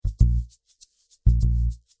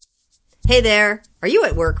Hey there, are you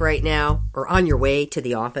at work right now or on your way to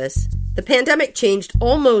the office? The pandemic changed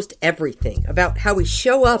almost everything about how we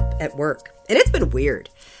show up at work, and it's been weird.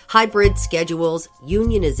 Hybrid schedules,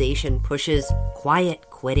 unionization pushes, quiet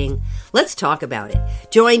quitting. Let's talk about it.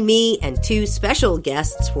 Join me and two special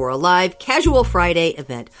guests for a live Casual Friday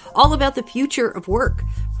event all about the future of work.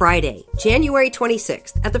 Friday, January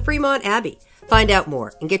 26th at the Fremont Abbey. Find out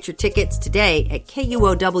more and get your tickets today at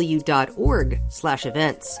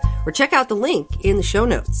kuow.org/events or check out the link in the show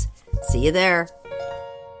notes. See you there.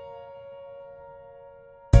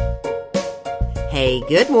 Hey,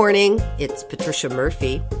 good morning. It's Patricia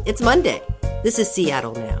Murphy. It's Monday. This is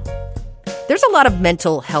Seattle Now. There's a lot of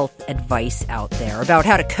mental health advice out there about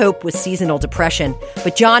how to cope with seasonal depression,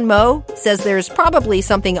 but John Moe says there's probably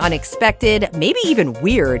something unexpected, maybe even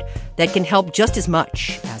weird, that can help just as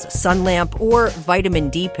much as a sun lamp or vitamin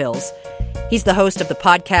D pills. He's the host of the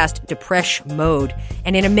podcast Depresh Mode,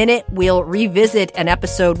 and in a minute, we'll revisit an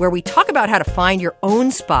episode where we talk about how to find your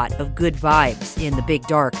own spot of good vibes in the big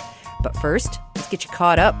dark. But first, let's get you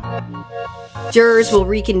caught up. Jurors will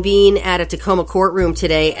reconvene at a Tacoma courtroom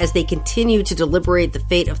today as they continue to deliberate the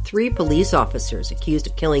fate of 3 police officers accused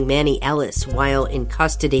of killing Manny Ellis while in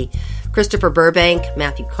custody. Christopher Burbank,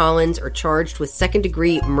 Matthew Collins are charged with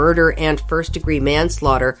second-degree murder and first-degree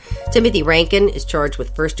manslaughter. Timothy Rankin is charged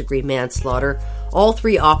with first-degree manslaughter. All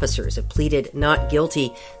 3 officers have pleaded not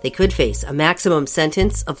guilty. They could face a maximum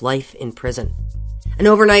sentence of life in prison. An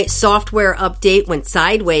overnight software update went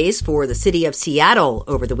sideways for the city of Seattle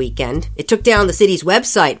over the weekend. It took down the city's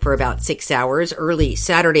website for about 6 hours early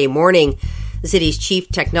Saturday morning. The city's chief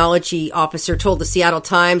technology officer told the Seattle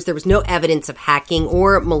Times there was no evidence of hacking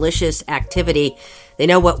or malicious activity. They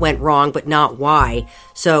know what went wrong, but not why.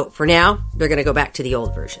 So for now, they're going to go back to the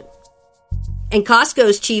old version. And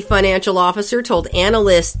Costco's chief financial officer told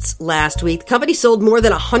analysts last week the company sold more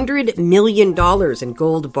than $100 million in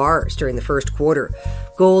gold bars during the first quarter.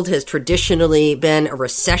 Gold has traditionally been a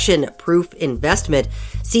recession-proof investment.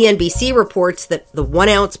 CNBC reports that the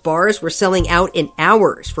 1-ounce bars were selling out in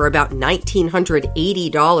hours for about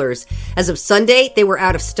 $1,980. As of Sunday, they were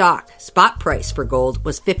out of stock. Spot price for gold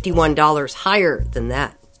was $51 higher than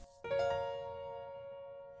that.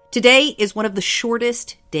 Today is one of the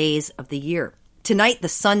shortest days of the year. Tonight, the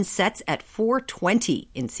sun sets at 4:20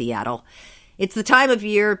 in Seattle. It's the time of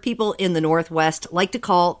year people in the Northwest like to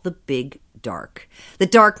call the big dark. The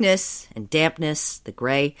darkness and dampness, the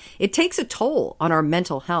gray, it takes a toll on our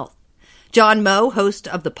mental health. John Moe, host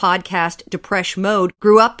of the podcast Depresh Mode,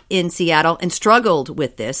 grew up in Seattle and struggled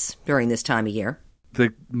with this during this time of year.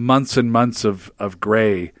 The months and months of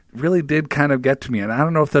gray really did kind of get to me. And I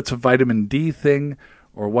don't know if that's a vitamin D thing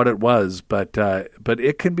or what it was, but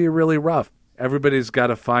it can be really rough. Everybody's got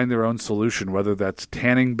to find their own solution, whether that's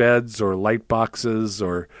tanning beds or light boxes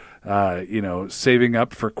or, saving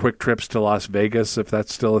up for quick trips to Las Vegas, if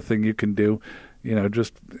that's still a thing you can do.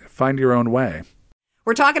 Just find your own way.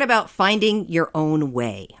 We're talking about finding your own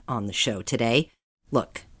way on the show today.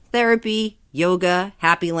 Look, therapy, yoga,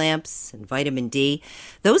 happy lamps, and vitamin D,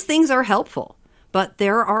 those things are helpful. But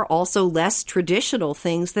there are also less traditional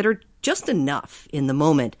things that are just enough in the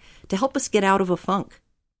moment to help us get out of a funk.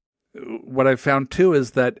 What I found too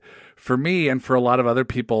is that for me and for a lot of other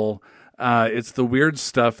people, it's the weird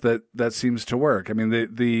stuff that seems to work. I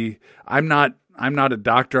mean, I'm not a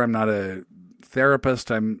doctor. I'm not a therapist.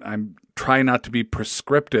 I'm trying not to be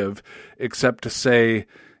prescriptive, except to say,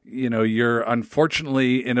 you're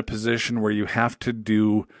unfortunately in a position where you have to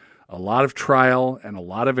do a lot of trial and a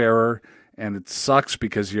lot of error, and it sucks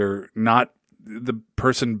because you're not the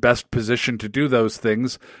person best positioned to do those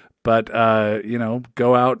things. But,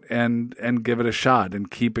 go out and give it a shot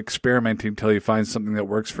and keep experimenting until you find something that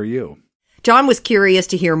works for you. John was curious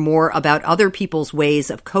to hear more about other people's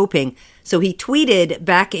ways of coping, so he tweeted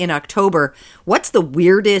back in October, "What's the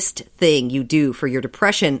weirdest thing you do for your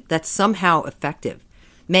depression that's somehow effective?"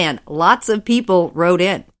 Man, lots of people wrote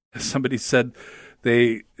in. Somebody said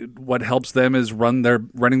what helps them is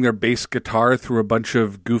running their bass guitar through a bunch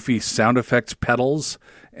of goofy sound effects pedals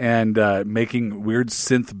and making weird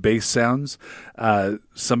synth bass sounds.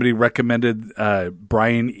 Somebody recommended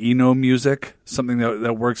Brian Eno music, something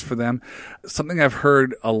that works for them. Something I've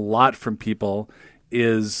heard a lot from people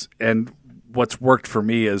is, and what's worked for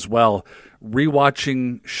me as well,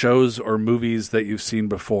 rewatching shows or movies that you've seen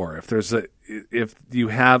before. If you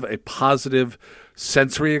have a positive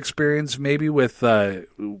sensory experience maybe with a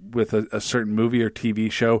certain movie or TV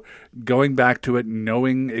show, going back to it,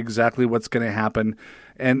 knowing exactly what's going to happen,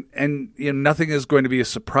 and nothing is going to be a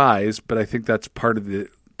surprise, but I think that's part of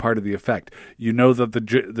part of the effect. You know that the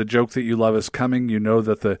joke that you love is coming. You know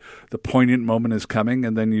that the poignant moment is coming,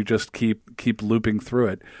 and then you just keep looping through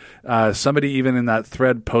it. Somebody even in that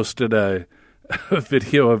thread posted a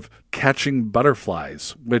video of catching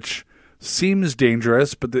butterflies, which seems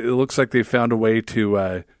dangerous, but it looks like they found a way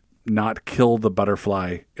to not kill the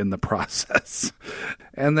butterfly in the process.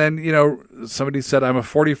 And then, somebody said, I'm a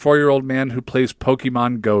 44-year-old man who plays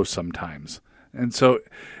Pokemon Go sometimes. And so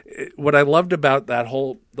what I loved about the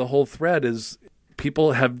whole thread is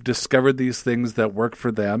people have discovered these things that work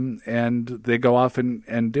for them, and they go off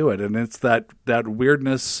and do it. And it's that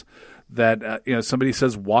weirdness that, somebody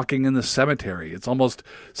says walking in the cemetery. It's almost,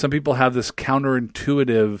 some people have this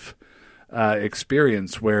counterintuitive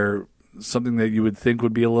experience where something that you would think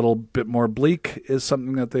would be a little bit more bleak is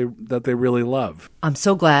something that they really love. I'm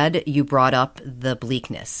so glad you brought up the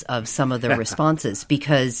bleakness of some of the responses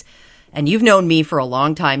because, and you've known me for a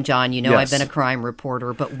long time, John, yes. I've been a crime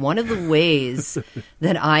reporter, but one of the ways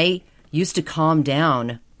that I used to calm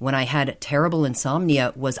down when I had terrible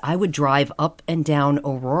insomnia was I would drive up and down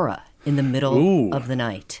Aurora in the middle of the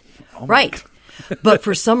night. Oh right. But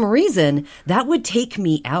for some reason, that would take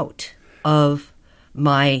me out of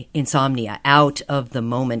my insomnia, out of the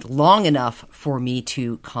moment long enough for me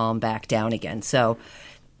to calm back down again. So,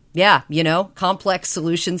 yeah, complex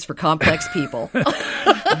solutions for complex people.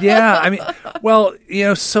 Yeah, I mean, well,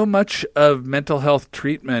 so much of mental health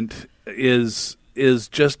treatment is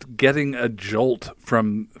just getting a jolt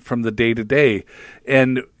from the day to day.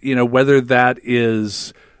 And, whether that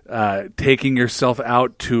is taking yourself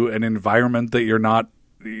out to an environment that you're not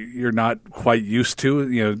quite used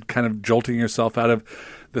to, kind of jolting yourself out of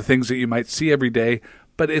the things that you might see every day.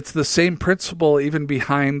 But it's the same principle even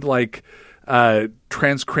behind like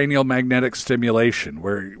transcranial magnetic stimulation,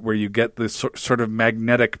 where you get this sort of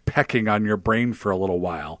magnetic pecking on your brain for a little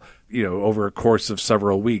while, over a course of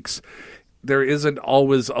several weeks. There isn't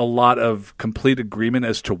always a lot of complete agreement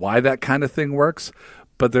as to why that kind of thing works,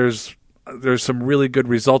 but there's some really good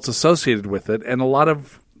results associated with it, and a lot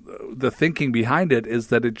of the thinking behind it is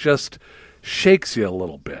that it just shakes you a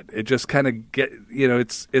little bit. It just kind of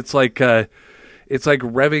it's like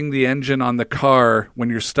revving the engine on the car when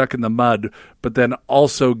you're stuck in the mud, but then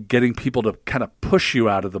also getting people to kind of push you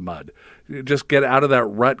out of the mud. You just get out of that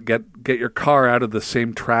rut, get your car out of the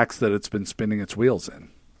same tracks that it's been spinning its wheels in.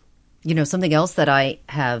 Something else that I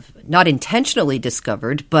have not intentionally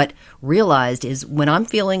discovered, but realized is when I'm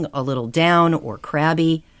feeling a little down or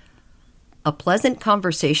crabby, a pleasant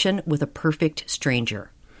conversation with a perfect stranger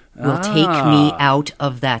will take me out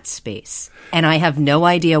of that space. And I have no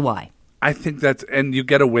idea why. I think and you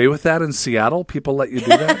get away with that in Seattle? People let you do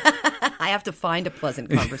that? I have to find a pleasant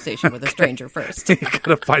conversation with a stranger first. You got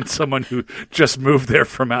to find someone who just moved there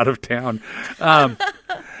from out of town.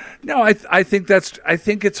 No, I think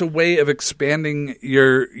it's a way of expanding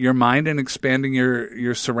your mind and expanding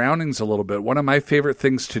your surroundings a little bit. One of my favorite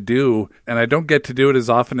things to do, and I don't get to do it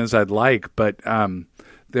as often as I'd like, but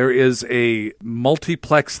there is a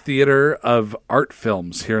multiplex theater of art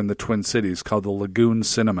films here in the Twin Cities called the Lagoon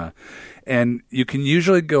Cinema. And you can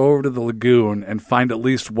usually go over to the Lagoon and find at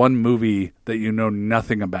least one movie that you know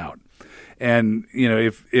nothing about. And,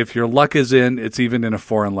 if your luck is in, it's even in a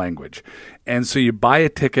foreign language. And so you buy a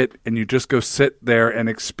ticket and you just go sit there and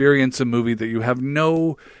experience a movie that you have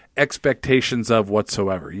no expectations of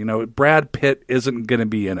whatsoever. Brad Pitt isn't going to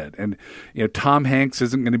be in it. And, Tom Hanks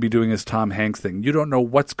isn't going to be doing his Tom Hanks thing. You don't know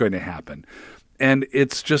what's going to happen. And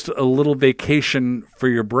it's just a little vacation for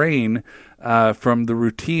your brain from the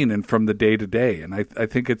routine and from the day to day. And I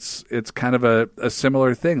think it's kind of a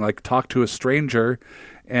similar thing, like talk to a stranger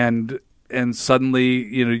and suddenly,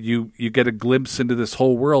 you get a glimpse into this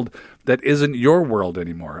whole world that isn't your world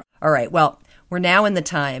anymore. All right. Well, we're now in the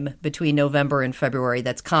time between November and February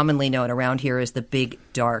that's commonly known around here as the Big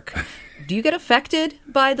Dark. Do you get affected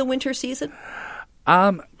by the winter season?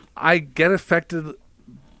 I get affected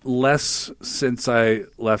less since I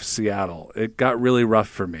left Seattle. It got really rough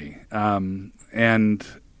for me. And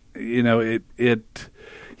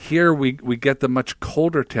here we get the much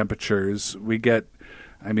colder temperatures. We get,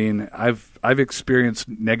 I've experienced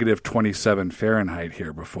negative 27 Fahrenheit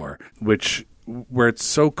here before, where it's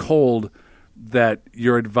so cold that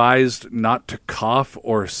you're advised not to cough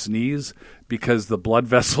or sneeze because the blood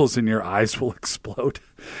vessels in your eyes will explode.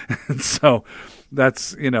 And so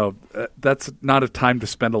that's not a time to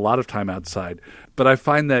spend a lot of time outside. But I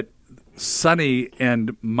find that sunny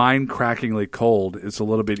and mind-crackingly cold is a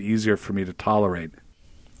little bit easier for me to tolerate.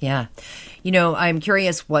 Yeah. I'm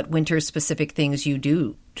curious what winter-specific things you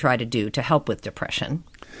do try to do to help with depression.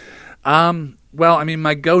 Well,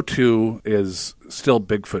 my go-to is still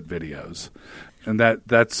Bigfoot videos. and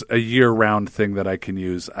that's a year-round thing that I can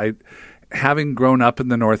use. Having grown up in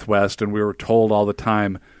the Northwest, and we were told all the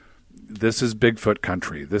time, this is Bigfoot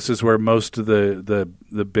country. This is where most of the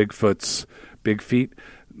Bigfoot's big feet,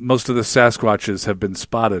 most of the Sasquatches have been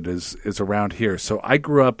spotted is around here. So I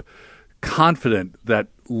grew up confident that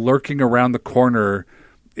lurking around the corner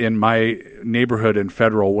in my neighborhood in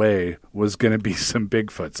Federal Way was going to be some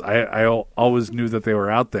Bigfoots. I always knew that they were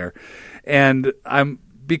out there. And I'm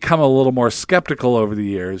become a little more skeptical over the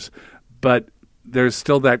years, but there's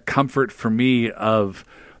still that comfort for me of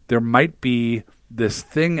there might be this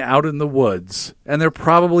thing out in the woods, and there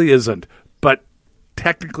probably isn't, but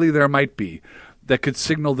technically there might be, that could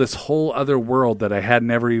signal this whole other world that I had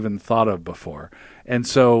never even thought of before. And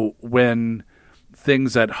so when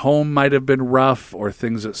things at home might have been rough or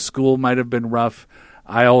things at school might have been rough,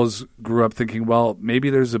 I always grew up thinking, well, maybe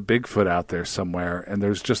there's a Bigfoot out there somewhere, and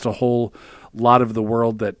there's just a whole lot of the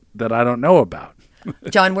world that I don't know about.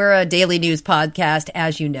 John, we're a daily news podcast,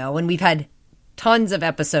 as you know, and we've had tons of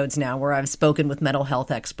episodes now where I've spoken with mental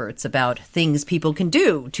health experts about things people can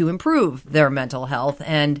do to improve their mental health.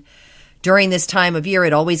 And during this time of year,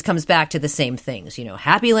 it always comes back to the same things,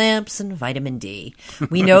 happy lamps and vitamin D.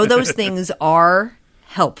 We know those things are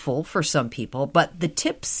helpful for some people, but the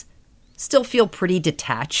tips still feel pretty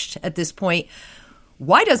detached at this point.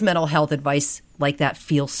 Why does mental health advice like that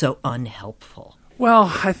feel so unhelpful?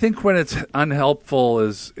 Well, I think when it's unhelpful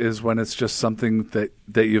is when it's just something that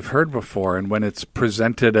you've heard before, and when it's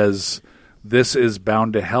presented as this is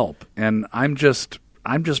bound to help. And I'm just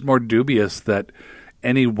more dubious that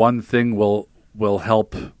any one thing will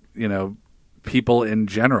help, people in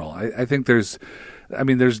general. I think there's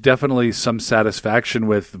definitely some satisfaction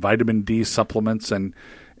with vitamin D supplements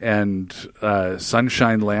and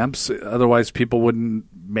sunshine lamps. Otherwise, people wouldn't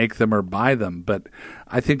make them or buy them. But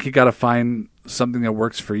I think you got to find something that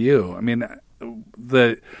works for you. I mean,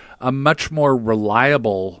 a much more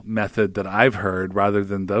reliable method that I've heard, rather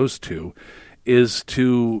than those two, is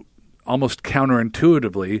to almost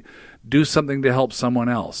counterintuitively do something to help someone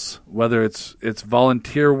else, whether it's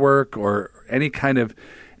volunteer work or any kind of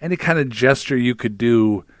gesture you could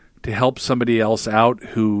do to help somebody else out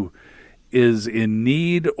who is in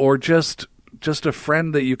need, or just a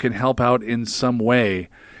friend that you can help out in some way.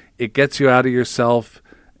 It gets you out of yourself,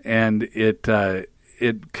 and it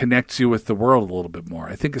connects you with the world a little bit more.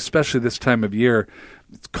 I think especially this time of year,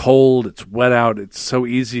 it's cold, it's wet out, it's so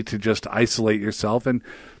easy to just isolate yourself. And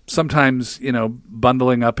sometimes,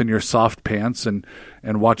 bundling up in your soft pants and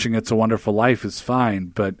watching It's a Wonderful Life is fine.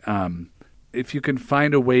 But if you can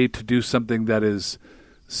find a way to do something that is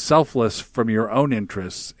selfless from your own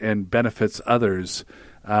interests and benefits others,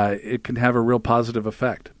 it can have a real positive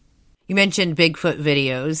effect. You mentioned Bigfoot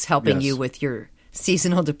videos helping you with your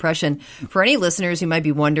seasonal depression. For any listeners who might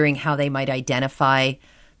be wondering how they might identify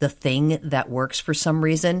the thing that works for some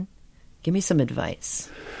reason, give me some advice.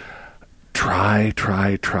 Try.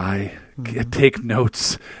 Mm-hmm. Take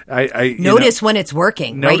notes. Notice when it's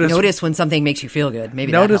working, right? Notice when something makes you feel good.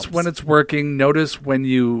 Maybe notice that helps. When it's working. Notice when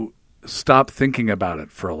you stop thinking about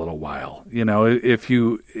it for a little while.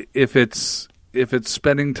 If it's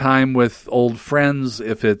spending time with old friends,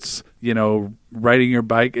 if it's riding your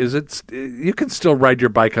bike, you can still ride your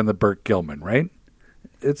bike on the Burt Gilman, right?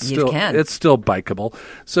 It's still bikeable.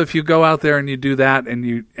 So if you go out there and you do that,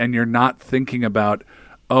 and you're not thinking about,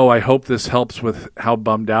 oh, I hope this helps with how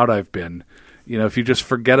bummed out I've been. If you just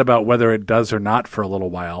forget about whether it does or not for a little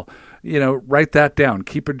while, write that down.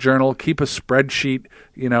 Keep a journal, keep a spreadsheet,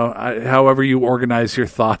 however you organize your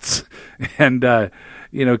thoughts, and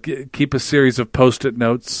keep a series of Post-it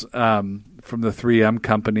notes from the 3M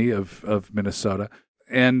Company of Minnesota,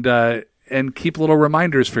 and keep little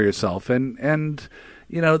reminders for yourself. And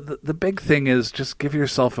the big thing is just give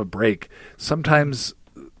yourself a break. Sometimes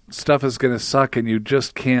stuff is going to suck and you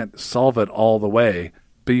just can't solve it all the way,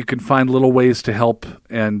 but you can find little ways to help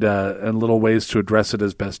and little ways to address it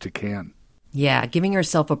as best you can. Yeah, giving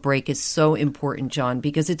yourself a break is so important, John,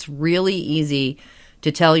 because it's really easy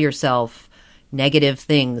to tell yourself negative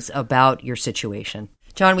things about your situation.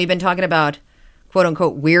 John, we've been talking about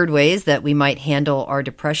quote-unquote weird ways that we might handle our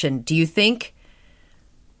depression. Do you think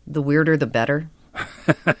the weirder the better?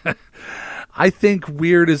 I think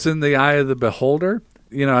weird is in the eye of the beholder.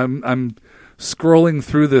 I'm scrolling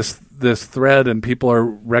through this thread, and people are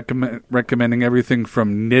recommending everything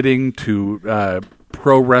from knitting to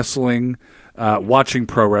pro wrestling, watching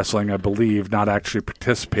pro wrestling, I believe, not actually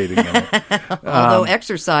participating in it. Although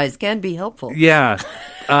exercise can be helpful. Yeah.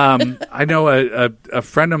 I know a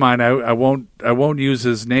friend of mine, I won't use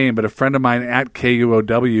his name, but a friend of mine at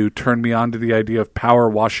KUOW turned me on to the idea of power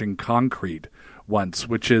washing concrete once,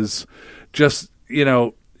 which is just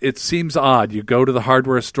it seems odd. You go to the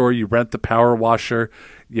hardware store, you rent the power washer,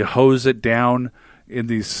 you hose it down in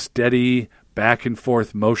these steady back and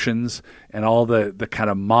forth motions, and all the kind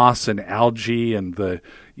of moss and algae and the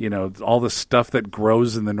all the stuff that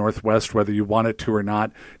grows in the Northwest, whether you want it to or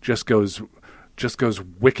not, just goes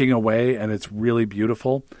wicking away, and it's really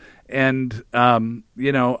beautiful. And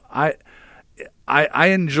I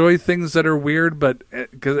enjoy things that are weird, but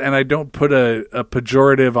and I don't put a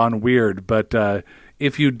pejorative on weird, but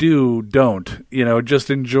if you don't, just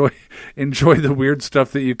enjoy the weird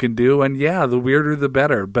stuff that you can do. And yeah, the weirder the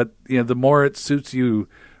better, but the more it suits you,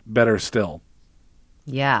 better still.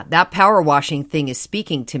 Yeah, that power washing thing is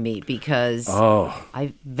speaking to me because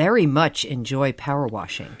I very much enjoy power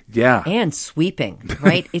washing. Yeah. And sweeping,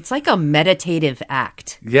 right? It's like a meditative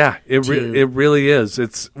act. Yeah, it really is.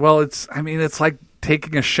 It's like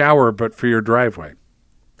taking a shower, but for your driveway.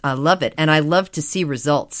 I love it. And I love to see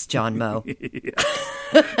results, John Moe.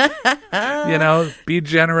 Be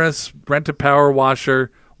generous, rent a power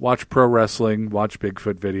washer, watch pro wrestling, watch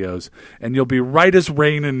Bigfoot videos, and you'll be right as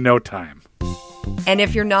rain in no time. And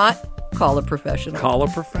if you're not, call a professional. Call a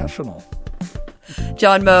professional.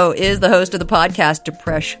 John Moe is the host of the podcast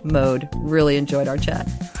Depresh Mode. Really enjoyed our chat.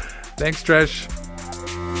 Thanks, Trish.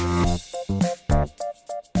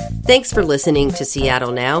 Thanks for listening to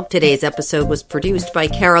Seattle Now. Today's episode was produced by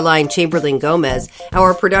Caroline Chamberlain Gomez.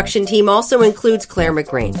 Our production team also includes Claire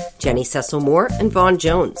McGrain, Jenny Cecil Moore, and Vaughn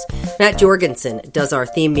Jones. Matt Jorgensen does our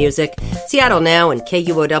theme music. Seattle Now and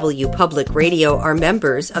KUOW Public Radio are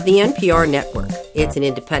members of the NPR network. It's an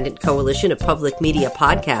independent coalition of public media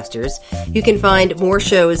podcasters. You can find more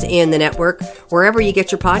shows in the network wherever you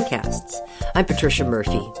get your podcasts. I'm Patricia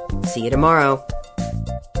Murphy. See you tomorrow.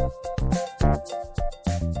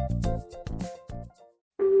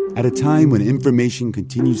 At a time when information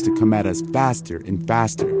continues to come at us faster and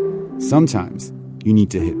faster, sometimes you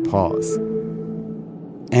need to hit pause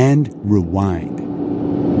and rewind.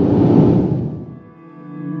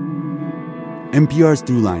 NPR's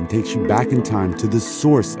Throughline takes you back in time to the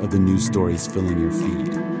source of the news stories filling your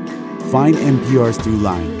feed. Find NPR's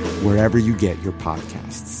Throughline wherever you get your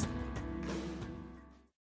podcasts.